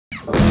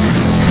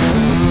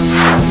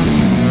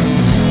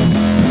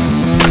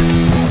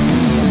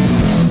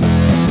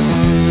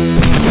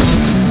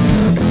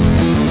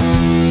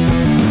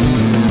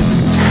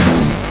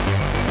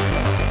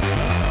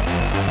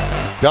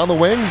down the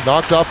wing,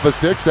 knocked off the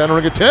stick,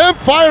 centering attempt,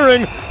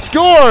 firing,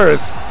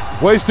 scores!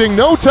 Wasting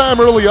no time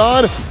early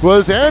on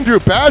was Andrew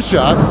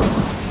Basha.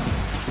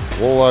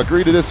 We'll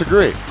agree to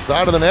disagree.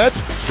 Side of the net,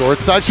 short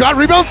side shot,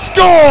 rebound,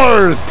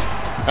 scores!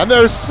 And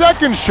their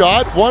second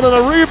shot, one on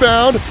a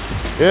rebound,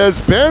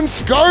 is Ben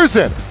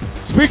Skarzen.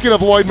 Speaking of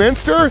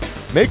Lloydminster,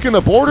 making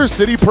the Border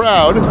City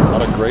proud. A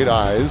lot of great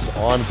eyes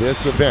on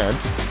this event.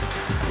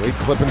 Wade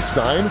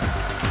Klippenstein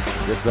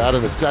gets that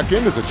in a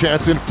second. There's a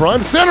chance in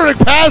front. Centering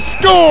pass,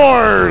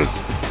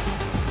 scores!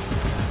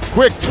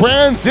 Quick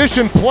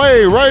transition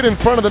play right in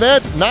front of the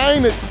net.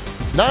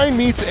 9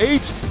 meets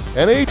 8,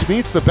 and 8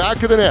 meets the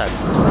back of the net.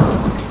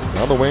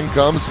 On the wing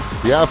comes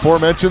the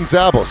aforementioned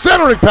Zabo.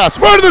 Centering pass,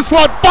 right to the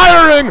slot,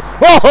 firing!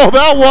 Oh,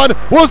 that one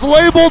was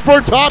labeled for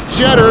top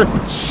cheddar.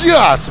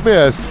 Just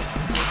missed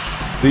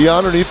the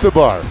underneath the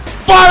bar.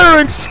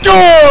 Firing,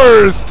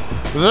 scores!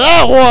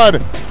 That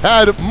one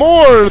had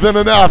more than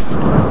enough.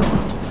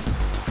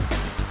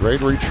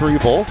 Great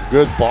retrieval,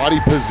 good body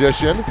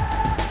position.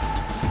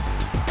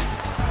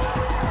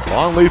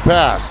 Long lead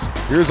pass.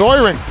 Here's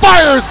Oiring.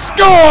 Fires,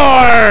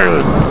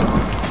 scores!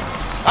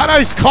 A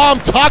nice calm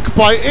tuck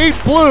by 8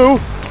 Blue.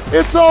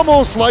 It's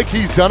almost like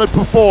he's done it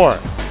before.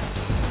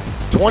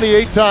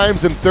 28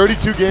 times in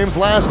 32 games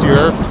last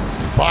year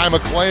by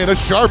McLean. A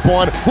sharp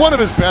one of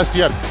his best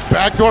yet.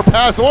 Backdoor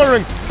pass,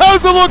 Oiring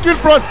has a look in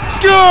front.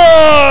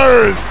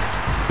 Scores!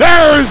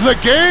 There's the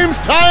game's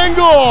tying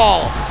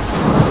goal.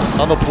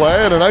 On the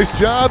play, and a nice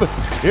job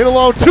in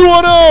alone.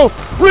 2-0.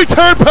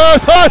 Return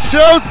pass.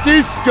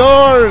 Hashowski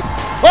scores.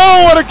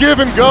 Oh, what a give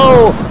and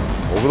go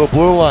over the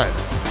blue line.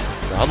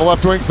 Down the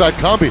left wing side,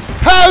 Comby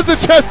has a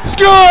chance.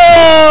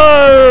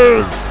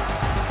 Scores!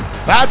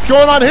 That's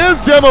going on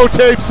his demo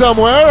tape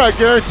somewhere. I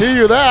guarantee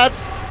you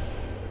that.